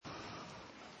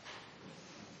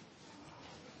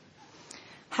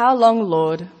How long,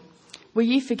 Lord? Will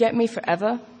you forget me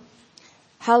forever?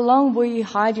 How long will you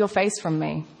hide your face from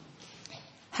me?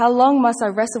 How long must I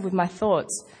wrestle with my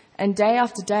thoughts and day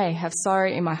after day have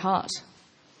sorrow in my heart?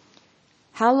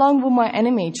 How long will my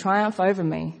enemy triumph over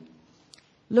me?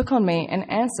 Look on me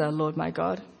and answer, Lord my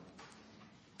God.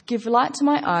 Give light to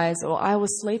my eyes, or I will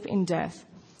sleep in death.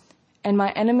 And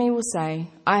my enemy will say,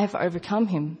 I have overcome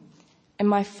him, and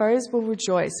my foes will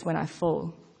rejoice when I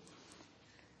fall.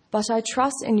 But I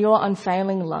trust in your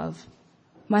unfailing love.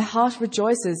 My heart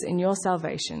rejoices in your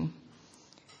salvation.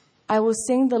 I will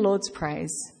sing the Lord's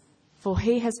praise, for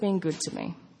he has been good to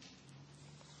me.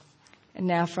 And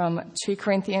now from 2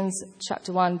 Corinthians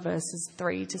chapter 1, verses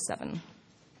 3 to 7.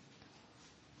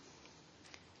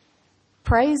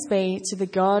 Praise be to the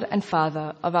God and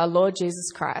Father of our Lord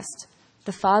Jesus Christ,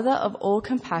 the Father of all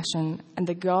compassion and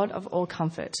the God of all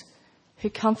comfort, who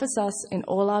comforts us in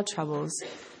all our troubles,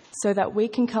 so that we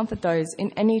can comfort those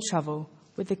in any trouble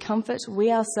with the comfort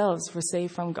we ourselves receive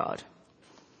from God.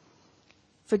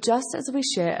 For just as we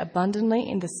share abundantly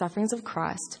in the sufferings of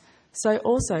Christ, so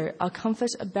also our comfort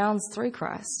abounds through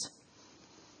Christ.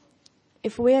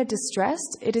 If we are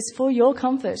distressed, it is for your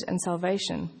comfort and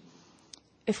salvation.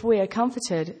 If we are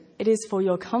comforted, it is for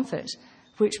your comfort,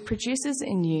 which produces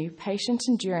in you patient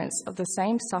endurance of the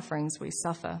same sufferings we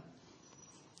suffer.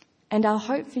 And our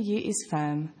hope for you is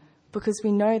firm, because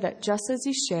we know that just as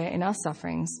you share in our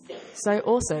sufferings, so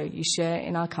also you share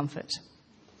in our comfort.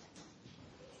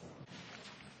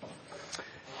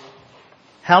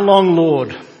 How long,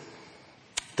 Lord?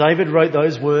 David wrote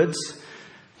those words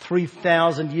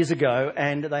 3,000 years ago,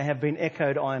 and they have been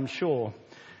echoed, I am sure,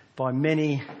 by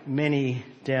many, many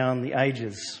down the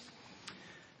ages.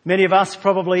 Many of us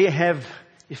probably have,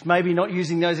 if maybe not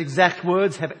using those exact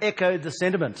words, have echoed the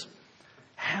sentiment.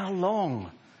 How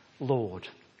long, Lord?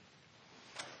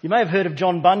 You may have heard of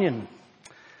John Bunyan,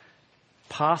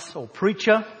 pastor or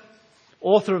preacher,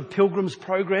 author of Pilgrim's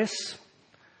Progress.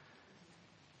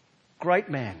 Great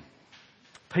man.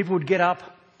 People would get up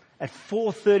at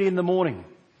 4:30 in the morning,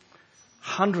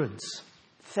 hundreds,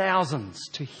 thousands,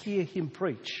 to hear him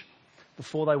preach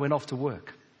before they went off to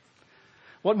work.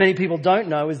 What many people don't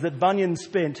know is that Bunyan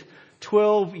spent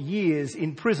 12 years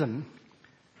in prison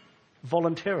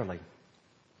voluntarily.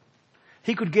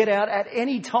 He could get out at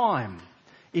any time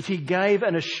if he gave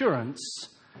an assurance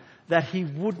that he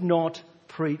would not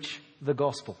preach the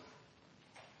gospel.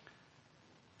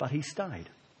 But he stayed.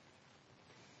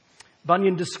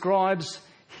 Bunyan describes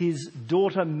his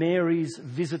daughter Mary's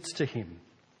visits to him.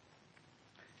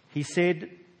 He said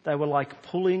they were like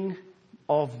pulling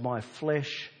of my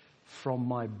flesh from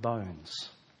my bones.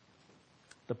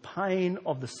 The pain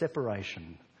of the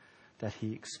separation that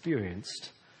he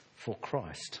experienced for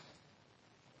Christ.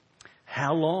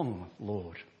 How long,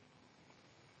 Lord?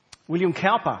 William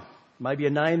Cowper, maybe a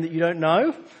name that you don't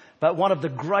know, but one of the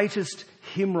greatest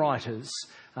hymn writers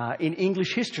in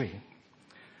English history,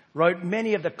 wrote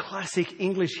many of the classic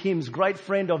English hymns, great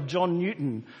friend of John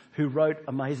Newton, who wrote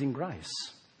Amazing Grace.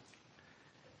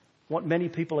 What many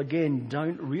people, again,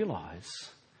 don't realise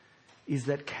is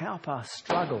that Cowper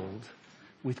struggled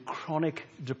with chronic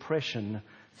depression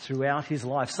throughout his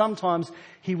life. Sometimes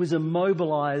he was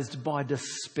immobilised by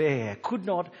despair, could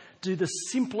not do the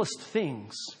simplest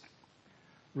things.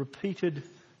 Repeated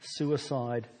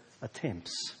suicide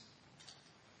attempts.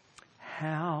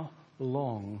 How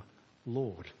long,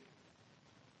 Lord?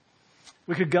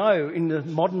 We could go in the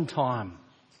modern time,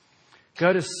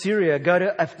 go to Syria, go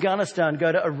to Afghanistan,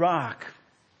 go to Iraq,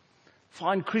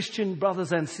 find Christian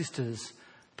brothers and sisters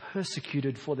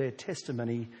persecuted for their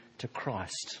testimony to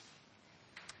Christ.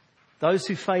 Those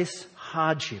who face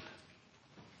hardship,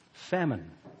 famine,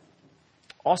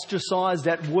 ostracised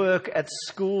at work, at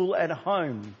school, at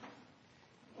home.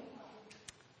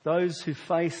 Those who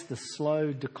face the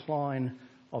slow decline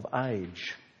of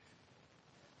age,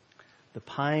 the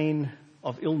pain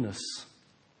of illness,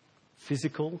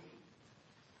 physical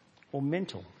or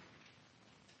mental.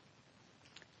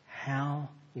 How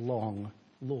long,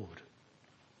 Lord?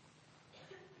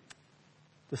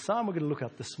 The psalm we're going to look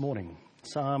at this morning,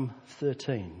 Psalm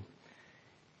 13,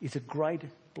 is a great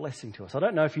blessing to us. I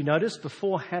don't know if you noticed,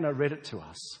 before Hannah read it to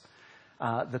us,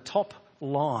 the top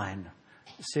line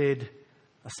said,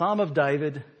 a Psalm of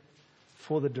David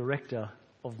for the director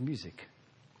of music.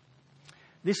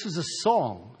 This was a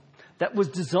song that was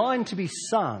designed to be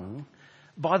sung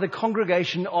by the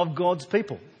congregation of God's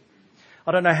people.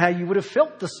 I don't know how you would have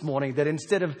felt this morning that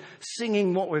instead of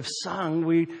singing what we've sung,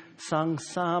 we sung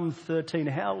Psalm 13.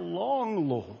 How long,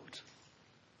 Lord?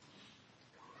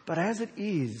 But as it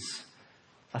is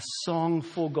a song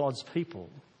for God's people,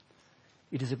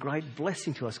 it is a great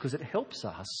blessing to us because it helps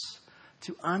us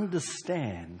to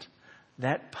understand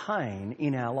that pain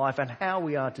in our life and how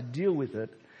we are to deal with it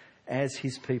as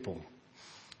his people.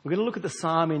 We're going to look at the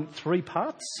psalm in 3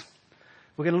 parts.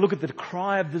 We're going to look at the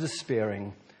cry of the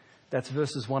despairing, that's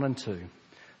verses 1 and 2.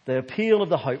 The appeal of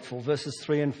the hopeful, verses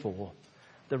 3 and 4.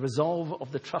 The resolve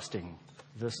of the trusting,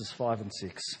 verses 5 and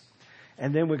 6.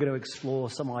 And then we're going to explore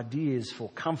some ideas for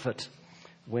comfort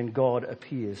when God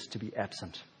appears to be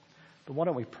absent. But why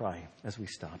don't we pray as we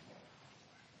start?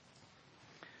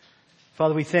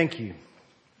 Father, we thank you.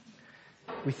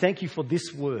 We thank you for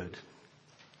this word.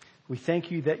 We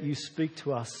thank you that you speak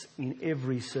to us in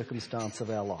every circumstance of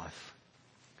our life.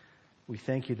 We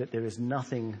thank you that there is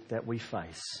nothing that we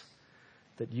face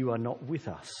that you are not with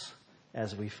us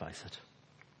as we face it.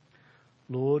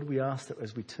 Lord, we ask that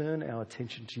as we turn our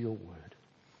attention to your word,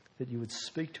 that you would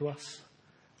speak to us,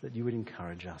 that you would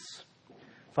encourage us.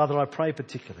 Father, I pray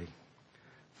particularly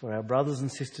for our brothers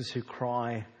and sisters who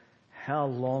cry, "How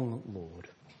long, Lord?"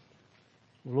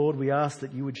 Lord, we ask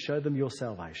that you would show them your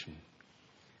salvation,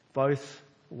 both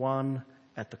one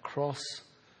at the cross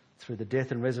through the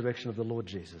death and resurrection of the Lord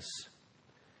Jesus,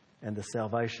 and the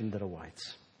salvation that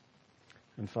awaits.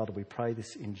 And Father, we pray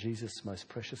this in Jesus' most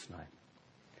precious name.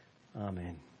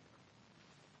 Amen.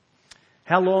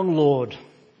 How long, Lord,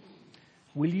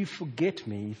 will you forget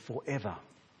me forever?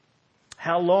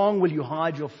 How long will you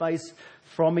hide your face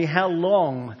from me? How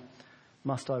long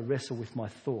must I wrestle with my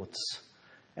thoughts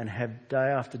and have day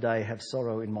after day have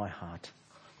sorrow in my heart?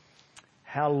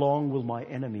 How long will my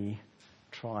enemy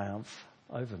triumph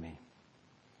over me?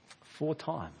 4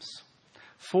 times.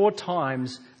 4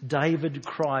 times David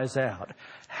cries out,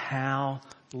 "How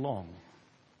long?"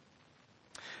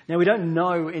 Now, we don't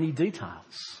know any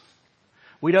details.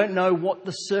 We don't know what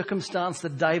the circumstance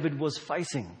that David was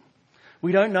facing.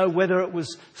 We don't know whether it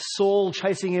was Saul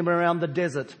chasing him around the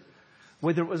desert,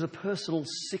 whether it was a personal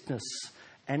sickness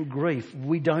and grief.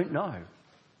 We don't know.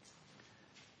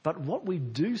 But what we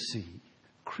do see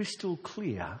crystal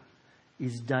clear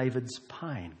is David's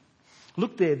pain.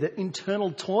 Look there, the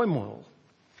internal turmoil.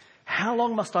 How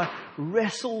long must I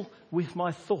wrestle with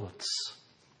my thoughts?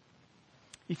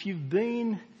 If you've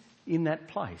been in that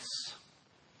place,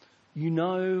 you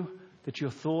know that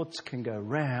your thoughts can go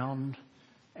round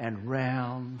and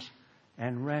round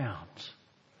and round.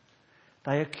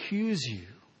 They accuse you.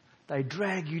 They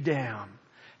drag you down.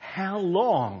 How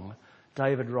long,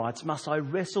 David writes, must I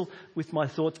wrestle with my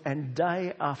thoughts and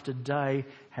day after day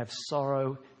have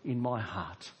sorrow in my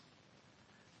heart?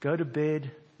 Go to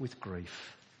bed with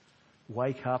grief.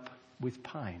 Wake up with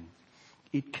pain.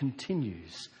 It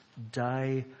continues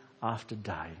day after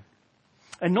day.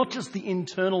 And not just the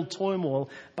internal turmoil,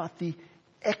 but the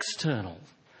external.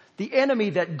 The enemy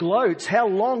that gloats. How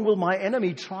long will my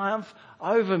enemy triumph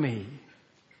over me?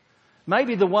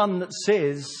 Maybe the one that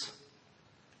says,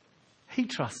 he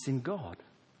trusts in God.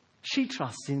 She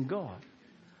trusts in God.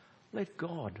 Let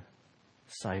God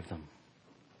save them.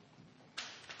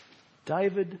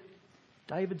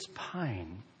 David's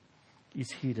pain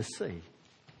is here to see.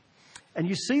 And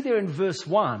you see there in verse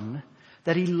 1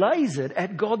 that he lays it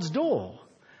at God's door.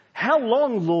 How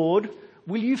long, Lord,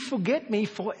 will you forget me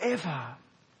forever?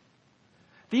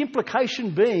 The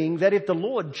implication being that if the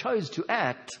Lord chose to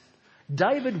act,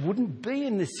 David wouldn't be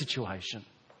in this situation.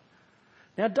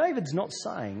 Now, David's not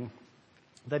saying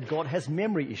that God has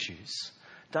memory issues.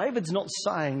 David's not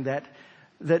saying that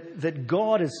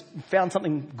God has found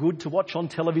something good to watch on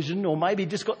television, or maybe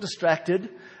just got distracted,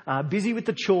 busy with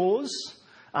the chores,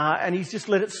 and he's just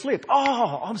let it slip.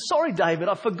 Oh, I'm sorry, David,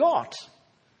 I forgot.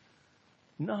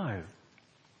 No.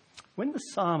 When the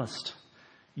psalmist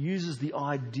uses the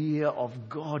idea of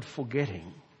God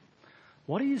forgetting,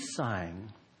 what he is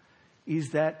saying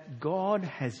is that God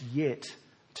has yet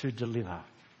to deliver.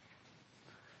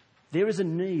 There is a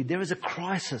need, there is a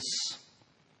crisis,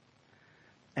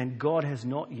 and God has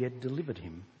not yet delivered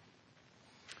him.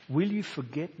 Will you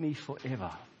forget me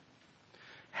forever?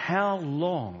 How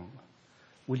long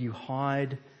will you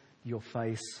hide your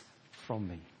face from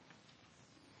me?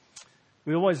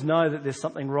 We always know that there's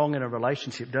something wrong in a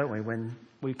relationship, don't we, when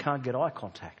we can't get eye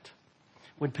contact,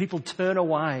 when people turn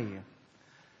away,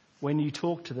 when you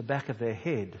talk to the back of their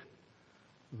head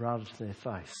rather than their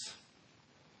face.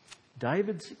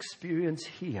 David's experience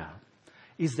here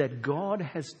is that God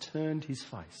has turned his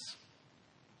face.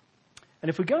 And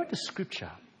if we go into Scripture,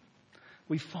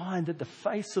 we find that the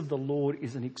face of the Lord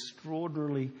is an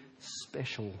extraordinarily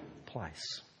special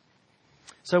place.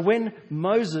 So when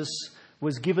Moses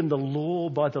was given the law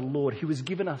by the Lord, he was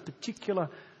given a particular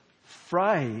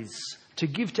phrase to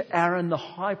give to Aaron the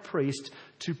high priest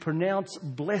to pronounce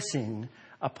blessing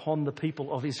upon the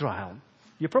people of Israel.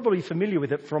 You're probably familiar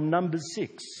with it from Numbers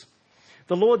 6.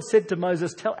 The Lord said to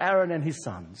Moses, "Tell Aaron and his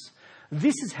sons,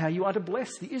 this is how you are to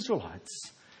bless the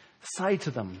Israelites. Say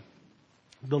to them,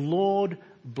 the Lord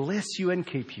bless you and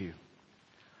keep you.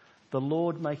 The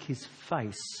Lord make his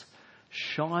face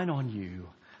shine on you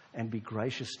and be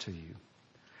gracious to you.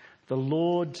 The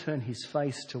Lord turn his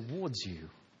face towards you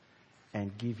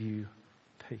and give you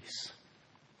peace."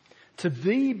 To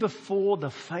be before the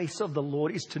face of the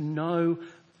Lord is to know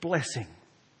blessing,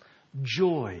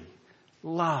 joy,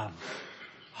 love,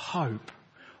 hope.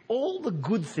 All the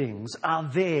good things are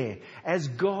there as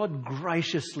God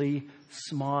graciously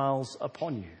smiles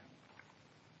upon you.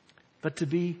 But to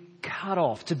be cut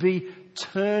off, to be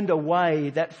turned away,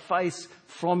 that face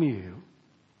from you,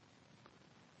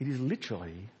 it is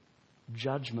literally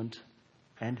judgment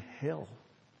and hell.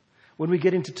 When we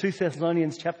get into 2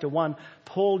 Thessalonians chapter 1,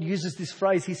 Paul uses this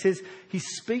phrase. He says he's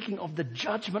speaking of the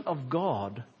judgment of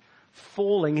God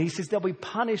falling. He says they'll be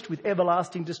punished with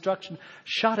everlasting destruction,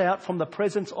 shut out from the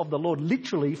presence of the Lord,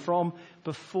 literally from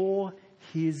before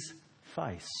his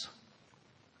face.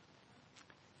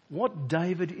 What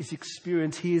David is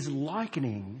experiencing, he is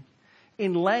likening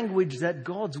in language that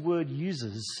God's word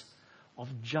uses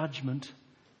of judgment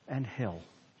and hell.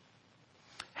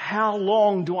 How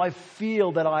long do I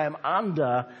feel that I am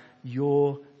under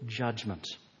your judgment?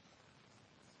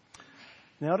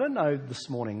 Now, I don't know this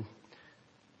morning.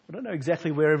 I don't know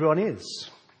exactly where everyone is.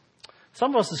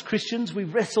 Some of us as Christians, we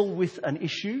wrestle with an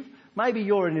issue. Maybe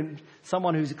you're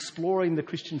someone who's exploring the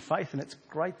Christian faith, and it's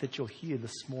great that you're here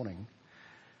this morning.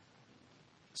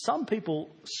 Some people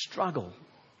struggle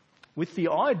with the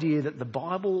idea that the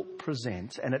Bible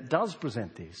presents, and it does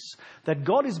present this, that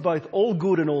God is both all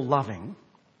good and all loving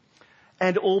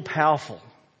and all powerful.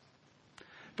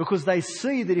 Because they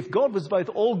see that if God was both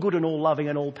all good and all loving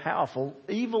and all powerful,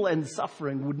 evil and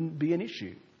suffering wouldn't be an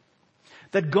issue.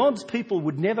 That God's people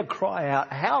would never cry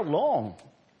out, "How long?"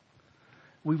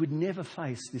 We would never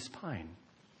face this pain.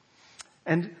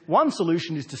 And one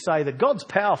solution is to say that God's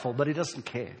powerful, but he doesn't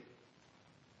care.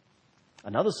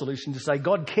 Another solution is to say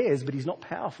God cares, but he's not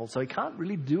powerful, so he can't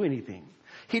really do anything.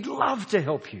 He'd love to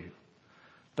help you,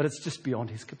 but it's just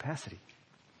beyond his capacity.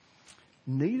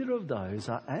 Neither of those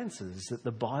are answers that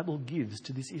the Bible gives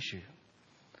to this issue.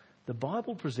 The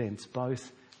Bible presents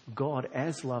both God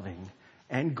as loving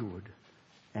and good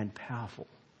and powerful.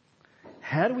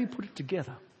 How do we put it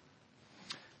together?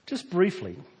 Just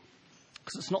briefly,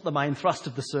 because it's not the main thrust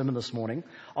of the sermon this morning,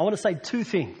 I want to say two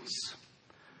things.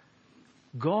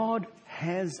 God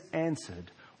has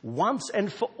answered once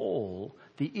and for all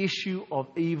the issue of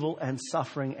evil and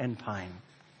suffering and pain.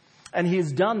 And he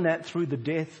has done that through the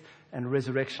death and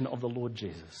resurrection of the Lord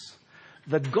Jesus.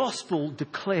 The gospel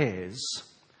declares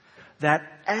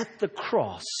that at the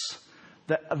cross,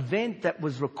 the event that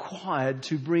was required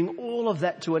to bring all of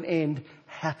that to an end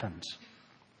happened.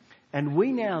 And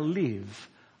we now live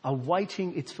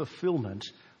awaiting its fulfillment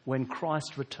when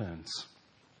Christ returns.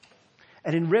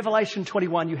 And in Revelation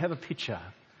 21, you have a picture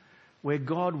where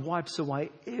God wipes away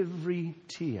every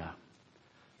tear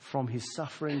from his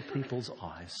suffering people's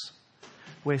eyes,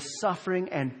 where suffering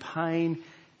and pain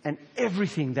and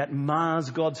everything that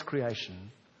mars God's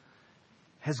creation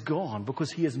has gone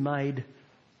because he has made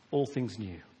all things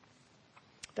new.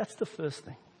 That's the first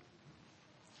thing.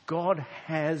 God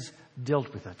has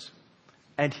dealt with it,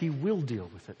 and he will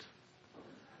deal with it.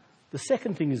 The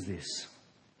second thing is this.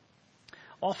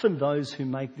 Often those who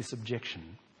make this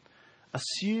objection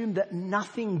assume that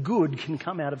nothing good can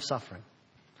come out of suffering,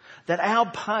 that our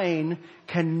pain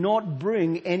cannot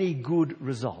bring any good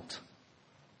result.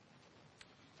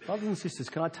 Brothers and sisters,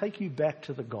 can I take you back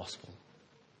to the gospel?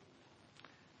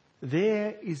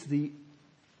 There is the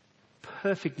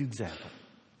perfect example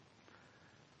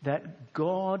that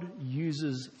God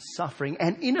uses suffering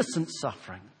and innocent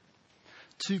suffering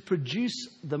to produce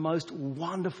the most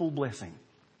wonderful blessing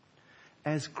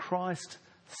as Christ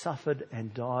suffered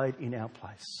and died in our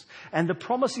place. And the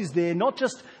promise is there, not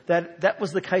just that that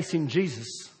was the case in Jesus,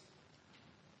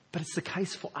 but it's the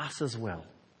case for us as well.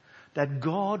 That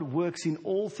God works in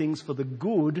all things for the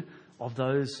good of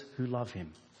those who love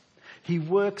him. He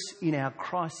works in our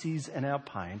crises and our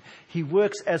pain. He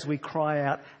works as we cry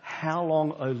out, "How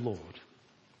long, O Lord?"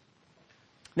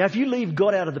 Now, if you leave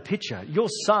God out of the picture, your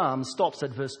psalm stops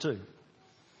at verse 2.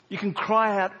 You can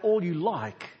cry out all you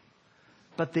like,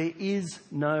 but there is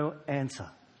no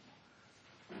answer.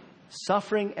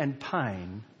 Suffering and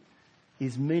pain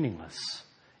is meaningless.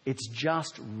 It's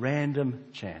just random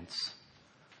chance.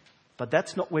 But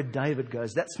that's not where David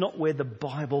goes. That's not where the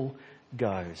Bible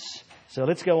goes. So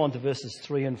let's go on to verses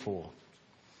 3 and 4.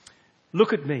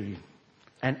 Look at me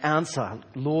and answer,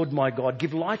 Lord my God.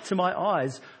 Give light to my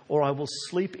eyes, or I will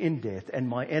sleep in death, and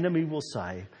my enemy will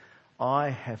say, I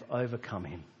have overcome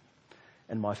him,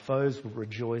 and my foes will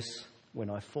rejoice when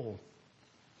I fall.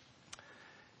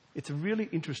 It's a really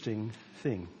interesting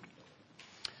thing.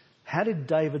 How did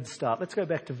David start? Let's go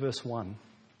back to verse 1.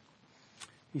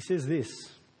 He says this,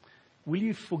 will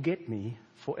you forget me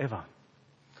forever?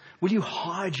 Will you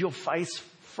hide your face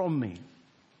from me?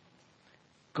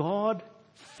 God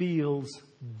feels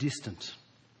distant.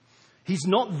 He's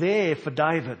not there for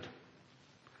David.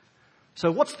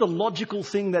 So what's the logical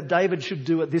thing that David should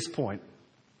do at this point?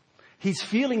 He's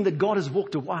feeling that God has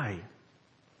walked away.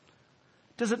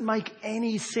 Does it make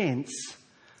any sense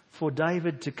for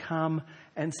David to come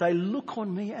and say, look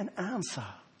on me and answer?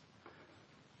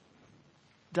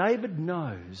 David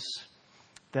knows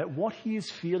that what he is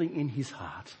feeling in his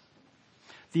heart,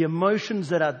 the emotions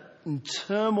that are in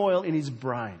turmoil in his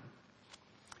brain,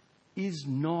 is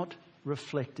not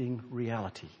reflecting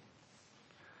reality.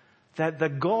 That the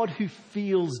God who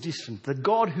feels distant, the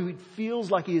God who feels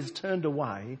like he has turned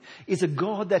away, is a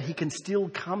God that he can still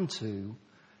come to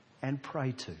and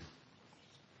pray to.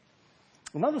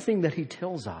 Another thing that he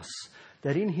tells us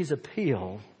that in his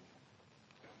appeal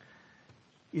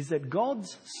is that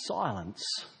God's silence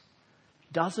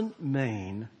doesn't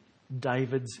mean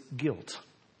David's guilt.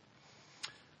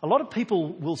 A lot of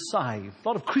people will say, a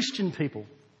lot of Christian people,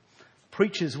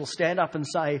 preachers will stand up and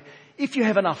say, if you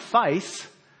have enough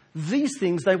faith, these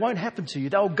things, they won't happen to you.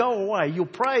 They'll go away. You'll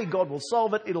pray, God will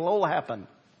solve it. It'll all happen.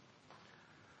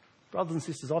 Brothers and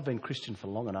sisters, I've been Christian for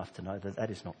long enough to know that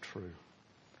that is not true.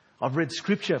 I've read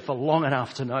Scripture for long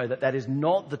enough to know that that is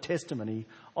not the testimony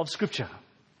of Scripture.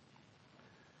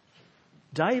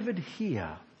 David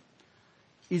here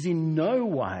is in no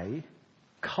way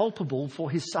culpable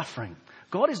for his suffering.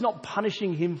 God is not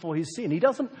punishing him for his sin. He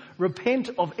doesn't repent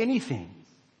of anything.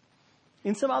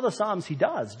 In some other Psalms he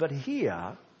does, but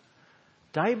here,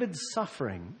 David's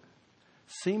suffering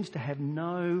seems to have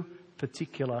no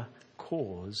particular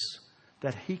cause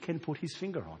that he can put his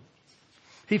finger on.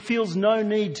 He feels no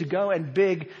need to go and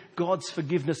beg God's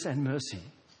forgiveness and mercy.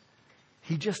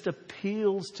 He just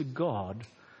appeals to God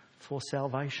for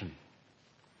salvation.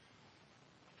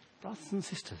 Brothers and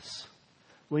sisters,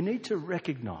 we need to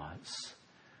recognise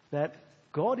that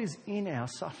God is in our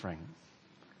suffering,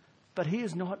 but he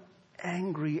is not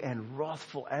angry and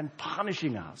wrathful and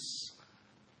punishing us.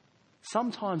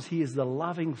 Sometimes he is the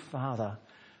loving Father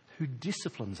who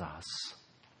disciplines us,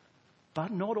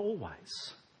 but not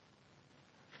always.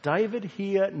 David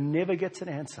here never gets an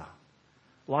answer,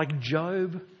 like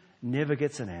Job never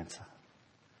gets an answer,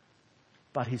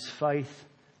 but his faith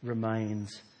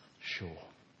remains sure.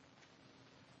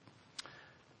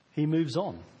 He moves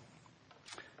on.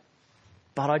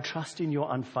 But I trust in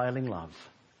your unfailing love.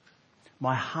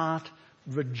 My heart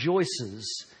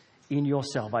rejoices in your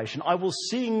salvation. I will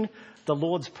sing the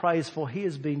Lord's praise, for he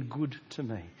has been good to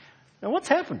me. Now what's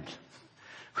happened?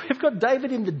 We've got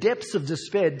David in the depths of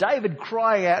despair. David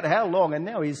crying out, how long? And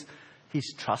now he's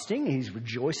trusting, he's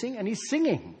rejoicing, and he's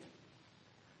singing.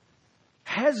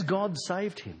 Has God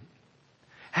saved him?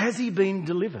 Has he been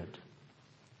delivered?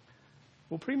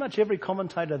 Well, pretty much every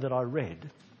commentator that I read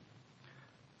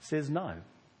says no.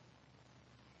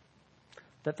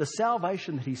 That the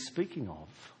salvation that he's speaking of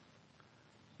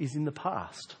is in the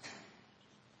past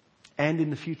and in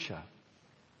the future,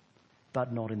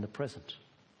 but not in the present.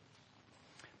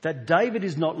 That David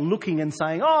is not looking and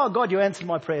saying, oh, God, you answered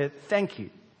my prayer, thank you.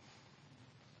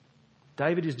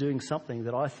 David is doing something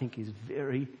that I think is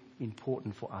very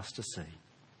important for us to see.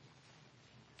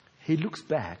 He looks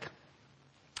back,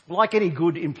 like any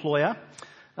good employer,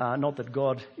 not that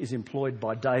God is employed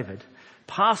by David.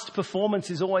 Past performance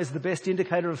is always the best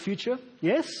indicator of future.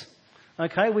 Yes?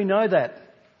 Okay, we know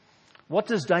that. What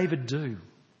does David do?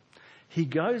 He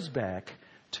goes back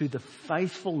to the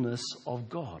faithfulness of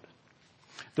God.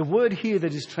 The word here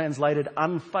that is translated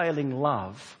unfailing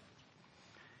love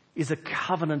is a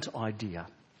covenant idea.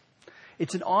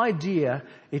 It's an idea,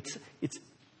 it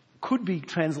could be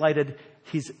translated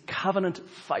his covenant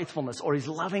faithfulness or his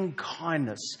loving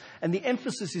kindness. And the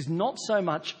emphasis is not so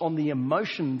much on the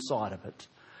emotion side of it,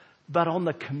 but on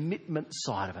the commitment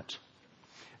side of it.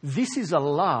 This is a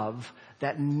love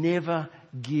that never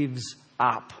gives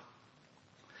up.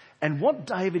 And what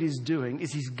David is doing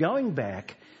is he's going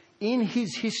back in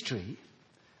his history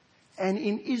and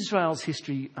in Israel's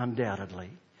history undoubtedly,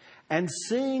 and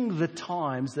seeing the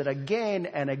times that again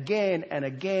and again and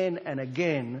again and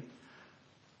again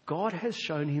God has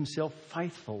shown himself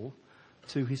faithful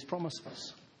to his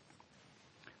promises.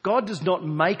 God does not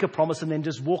make a promise and then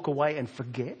just walk away and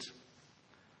forget.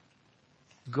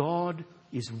 God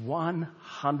is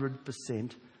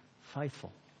 100%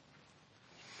 faithful.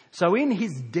 So in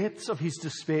his depths of his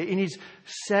despair, in his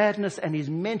sadness and his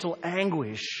mental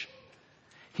anguish,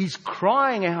 he's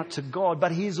crying out to God,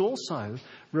 but he is also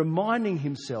reminding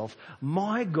himself,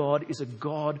 my God is a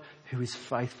God who is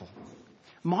faithful.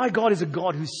 My God is a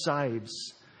God who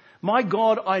saves. My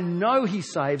God, I know he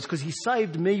saves because he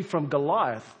saved me from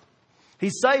Goliath. He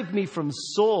saved me from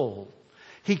Saul.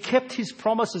 He kept his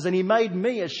promises and he made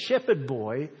me a shepherd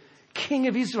boy, king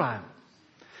of Israel.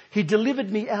 He delivered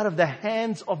me out of the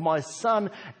hands of my son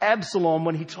Absalom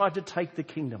when he tried to take the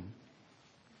kingdom.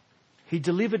 He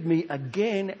delivered me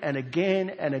again and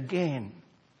again and again.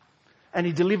 And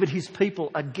he delivered his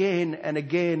people again and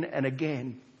again and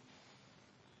again.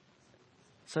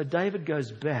 So David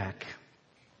goes back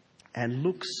and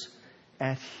looks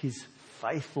at his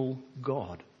faithful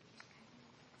God.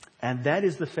 And that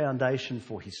is the foundation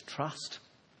for his trust,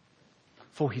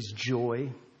 for his joy,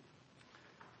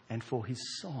 and for his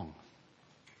song.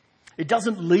 It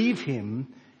doesn't leave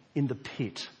him in the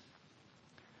pit.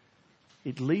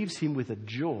 It leaves him with a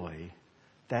joy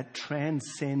that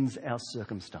transcends our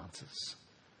circumstances.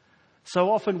 So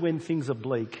often when things are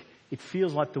bleak, it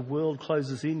feels like the world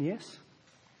closes in, yes?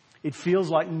 It feels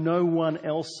like no one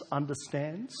else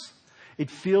understands. It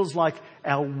feels like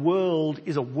our world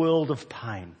is a world of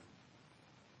pain.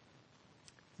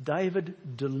 David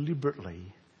deliberately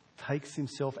takes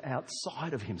himself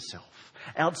outside of himself,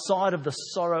 outside of the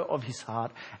sorrow of his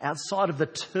heart, outside of the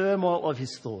turmoil of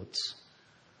his thoughts,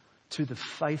 to the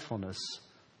faithfulness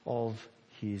of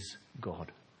his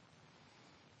God.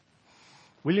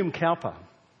 William Cowper,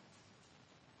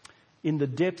 in the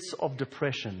depths of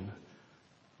depression,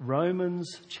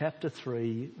 Romans chapter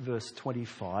 3 verse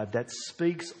 25, that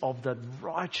speaks of the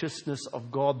righteousness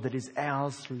of God that is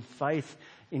ours through faith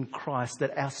in Christ,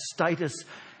 that our status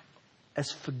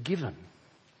as forgiven,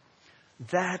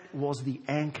 that was the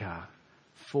anchor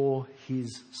for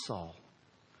his soul.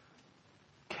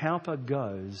 Cowper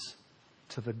goes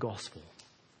to the gospel.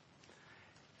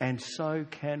 And so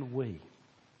can we.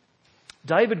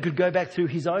 David could go back through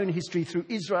his own history, through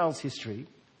Israel's history.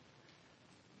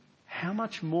 How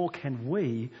much more can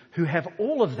we, who have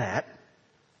all of that,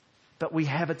 but we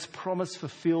have its promise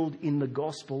fulfilled in the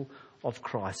gospel of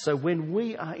Christ? So when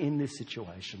we are in this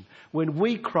situation, when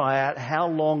we cry out, "How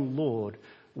long, Lord?"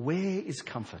 where is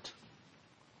comfort?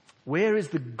 Where is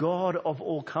the God of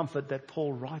all comfort that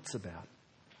Paul writes about?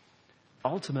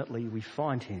 Ultimately, we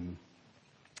find him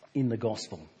in the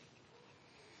gospel.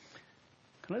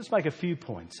 Can I just make a few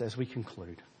points as we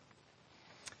conclude?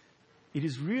 It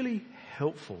is really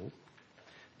helpful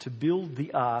to build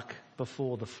the ark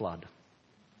before the flood.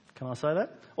 Can I say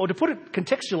that? Or to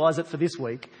contextualize it for this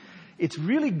week, it's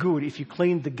really good if you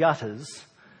cleaned the gutters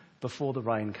before the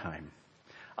rain came.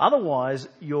 Otherwise,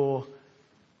 you're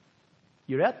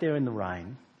out there in the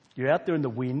rain, you're out there in the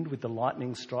wind with the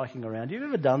lightning striking around you. Have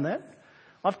you ever done that?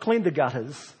 I've cleaned the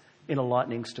gutters in a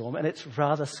lightning storm, and it's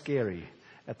rather scary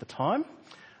at the time,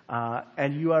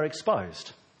 and you are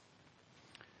exposed.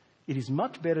 It is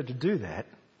much better to do that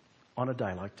on a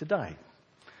day like today.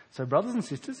 So brothers and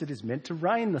sisters, it is meant to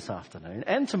rain this afternoon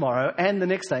and tomorrow and the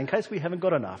next day in case we haven't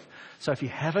got enough. So if you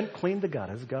haven't cleaned the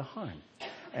gutters, go home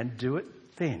and do it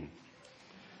then.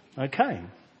 Okay.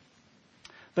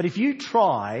 But if you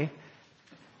try,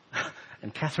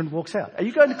 and Catherine walks out, are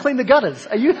you going to clean the gutters?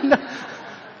 Are you? No.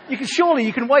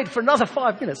 You can wait for another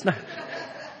 5 minutes. No.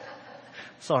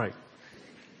 Sorry.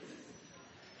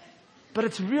 But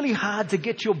it's really hard to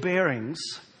get your bearings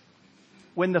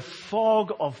when the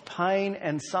fog of pain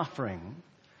and suffering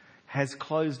has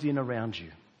closed in around you.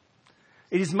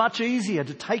 It is much easier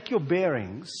to take your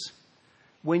bearings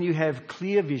when you have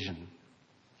clear vision,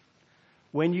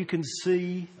 when you can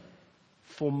see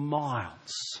for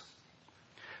miles,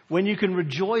 when you can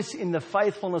rejoice in the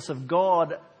faithfulness of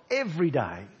God every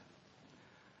day.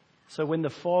 So when the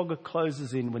fog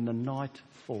closes in, when the night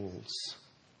falls,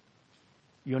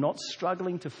 you're not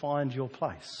struggling to find your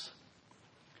place.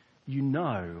 You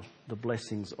know the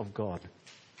blessings of God.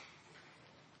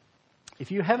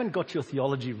 If you haven't got your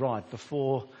theology right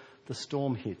before the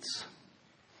storm hits,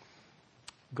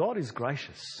 God is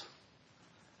gracious.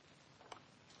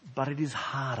 But it is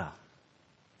harder.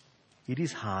 It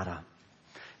is harder.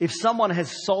 If someone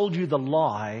has sold you the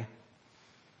lie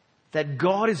that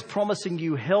God is promising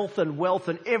you health and wealth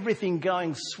and everything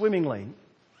going swimmingly,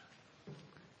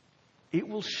 it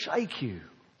will shake you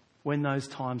when those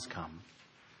times come.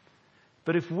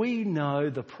 But if we know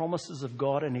the promises of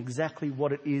God and exactly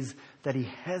what it is that He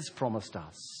has promised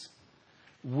us,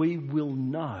 we will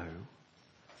know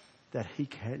that he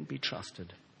can be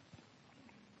trusted.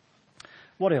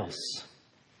 What else?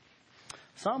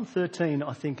 Psalm 13,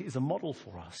 I think, is a model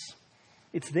for us.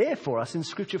 It's there for us in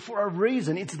Scripture for a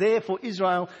reason. It's there for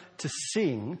Israel to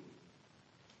sing.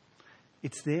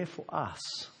 It's there for us.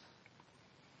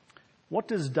 What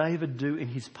does David do in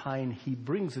his pain? He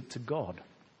brings it to God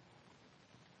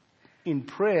in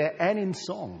prayer and in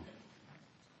song.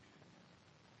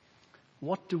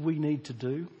 What do we need to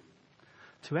do?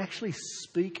 To actually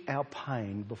speak our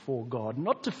pain before God.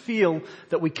 Not to feel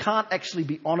that we can't actually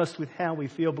be honest with how we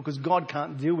feel because God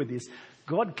can't deal with this.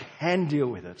 God can deal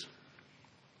with it.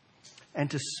 And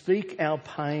to speak our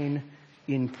pain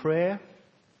in prayer.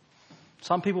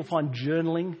 Some people find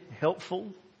journaling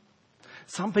helpful.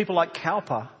 Some people, like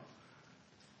Cowper,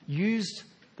 used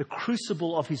the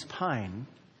crucible of his pain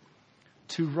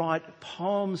to write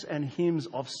poems and hymns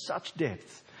of such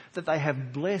depth that they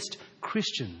have blessed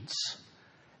Christians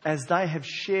as they have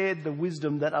shared the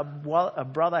wisdom that a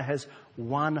brother has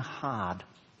won hard.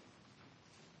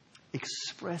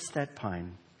 Express that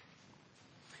pain.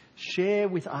 Share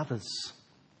with others.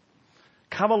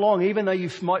 Come along, even though you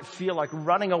might feel like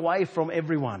running away from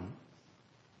everyone.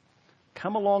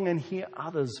 Come along and hear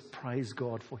others praise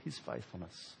God for his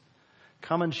faithfulness.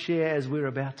 Come and share as we're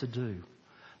about to do.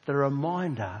 The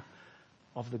reminder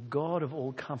of the God of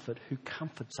all comfort who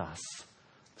comforts us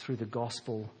through the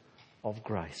gospel of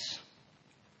grace.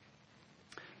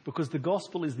 Because the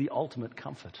gospel is the ultimate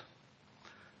comfort.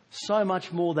 So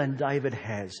much more than David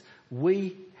has.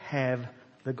 We have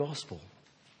the gospel.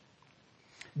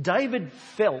 David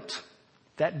felt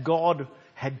that God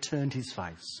had turned his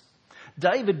face.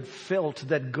 David felt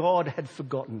that God had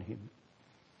forgotten him.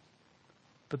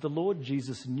 But the Lord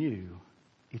Jesus knew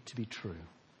it to be true.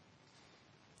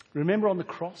 Remember on the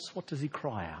cross, what does he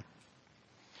cry out?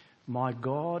 My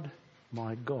God,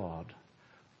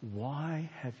 why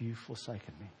have you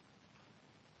forsaken me?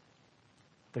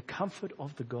 The comfort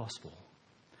of the gospel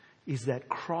is that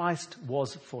Christ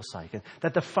was forsaken,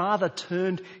 that the Father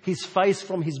turned his face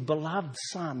from his beloved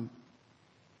Son,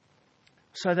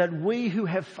 so that we who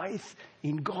have faith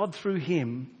in God through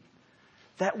him,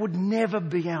 that would never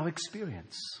be our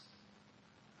experience.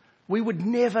 We would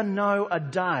never know a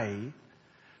day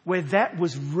where that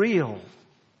was real,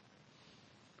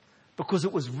 because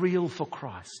it was real for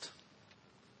Christ.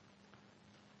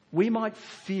 We might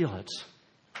feel it,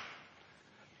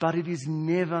 but it is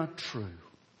never true.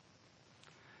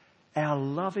 Our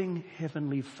loving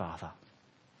Heavenly Father,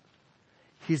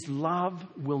 his love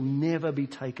will never be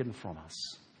taken from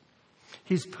us.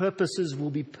 His purposes will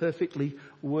be perfectly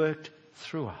worked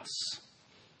through us.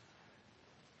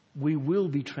 We will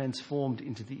be transformed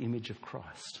into the image of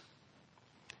Christ.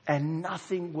 And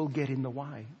nothing will get in the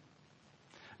way.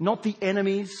 Not the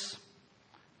enemies,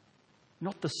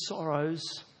 not the sorrows,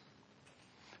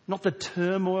 not the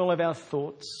turmoil of our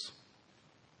thoughts.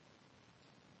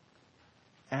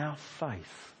 Our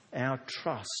faith, our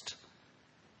trust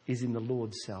is in the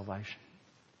Lord's salvation.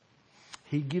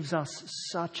 He gives us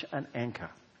such an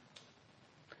anchor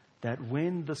that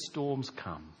when the storms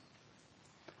come,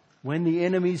 when the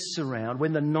enemies surround,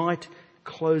 when the night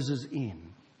closes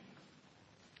in,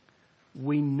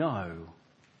 we know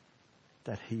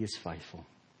that he is faithful.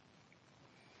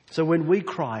 So when we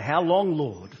cry, "How long,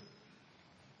 Lord?"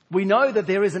 we know that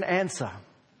there is an answer.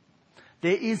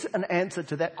 There is an answer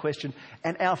to that question.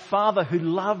 And our Father, who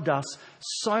loved us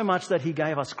so much that he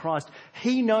gave us Christ,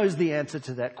 he knows the answer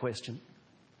to that question.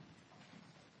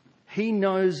 He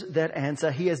knows that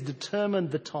answer. He has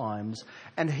determined the times,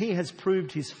 and he has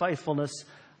proved his faithfulness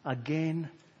again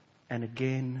and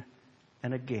again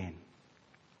and again.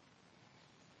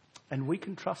 And we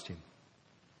can trust him.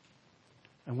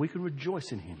 And we can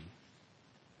rejoice in him.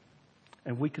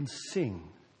 And we can sing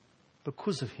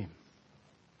because of him.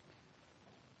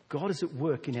 God is at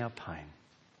work in our pain.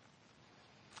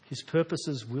 His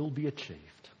purposes will be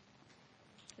achieved.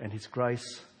 And his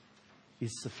grace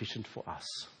is sufficient for us.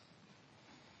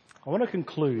 I want to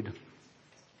conclude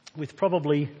with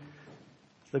probably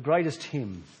the greatest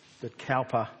hymn that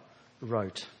Cowper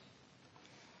wrote.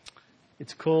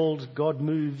 It's called "God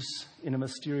Moves in a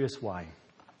Mysterious Way."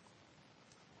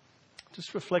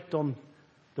 Just reflect on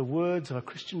the words of a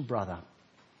Christian brother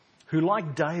who,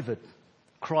 like David,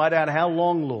 cried out, "How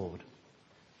long, Lord?"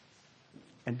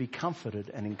 and be comforted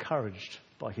and encouraged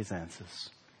by his answers.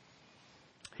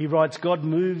 He writes, "God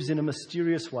moves in a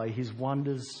mysterious way his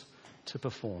wonders to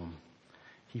perform.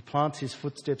 He plants his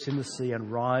footsteps in the sea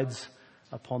and rides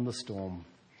upon the storm.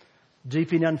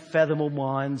 Deep in unfathomable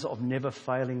minds of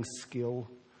never-failing skill,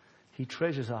 he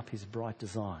treasures up his bright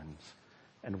designs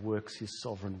and works his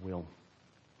sovereign will.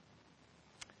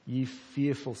 Ye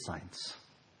fearful saints,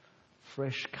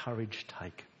 fresh courage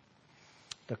take.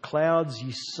 The clouds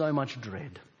ye so much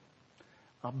dread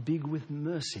are big with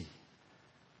mercy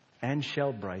and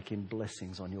shall break in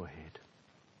blessings on your head.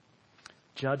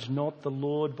 Judge not the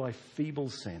Lord by feeble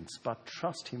sense, but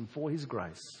trust him for his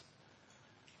grace.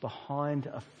 Behind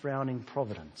a frowning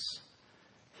providence,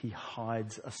 he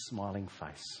hides a smiling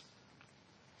face.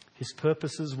 His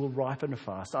purposes will ripen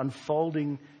fast,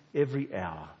 unfolding every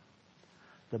hour.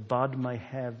 The bud may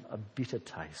have a bitter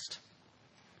taste,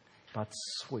 but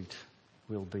sweet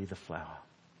will be the flower.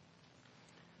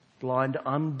 Blind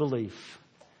unbelief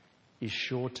is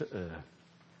sure to err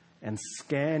and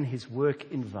scan his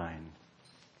work in vain.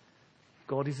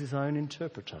 God is his own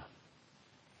interpreter,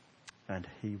 and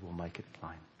he will make it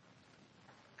plain.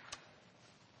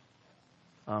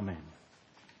 Amen.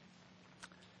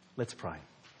 Let's pray.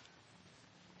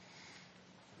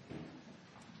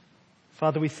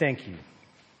 Father, we thank you.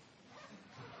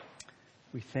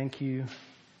 We thank you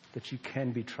that you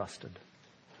can be trusted.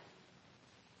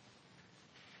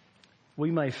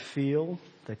 We may feel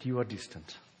that you are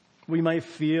distant. We may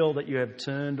feel that you have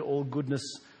turned all goodness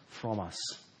from us.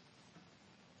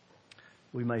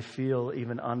 We may feel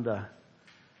even under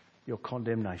your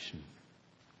condemnation.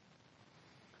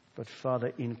 But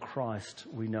Father, in Christ,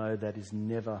 we know that is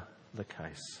never the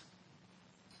case.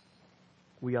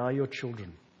 We are your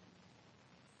children.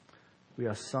 We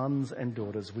are sons and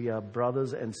daughters. We are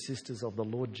brothers and sisters of the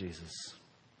Lord Jesus.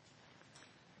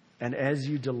 And as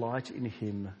you delight in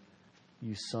him,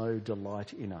 you so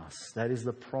delight in us. That is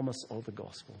the promise of the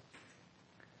gospel.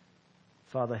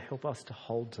 Father, help us to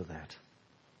hold to that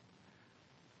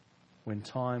when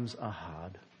times are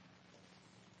hard,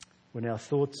 when our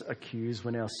thoughts accuse,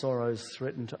 when our sorrows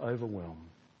threaten to overwhelm.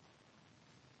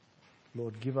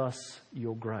 Lord, give us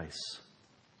your grace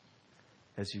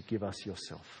as you give us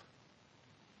yourself.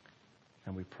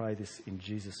 And we pray this in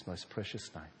Jesus' most precious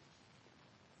name.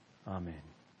 Amen.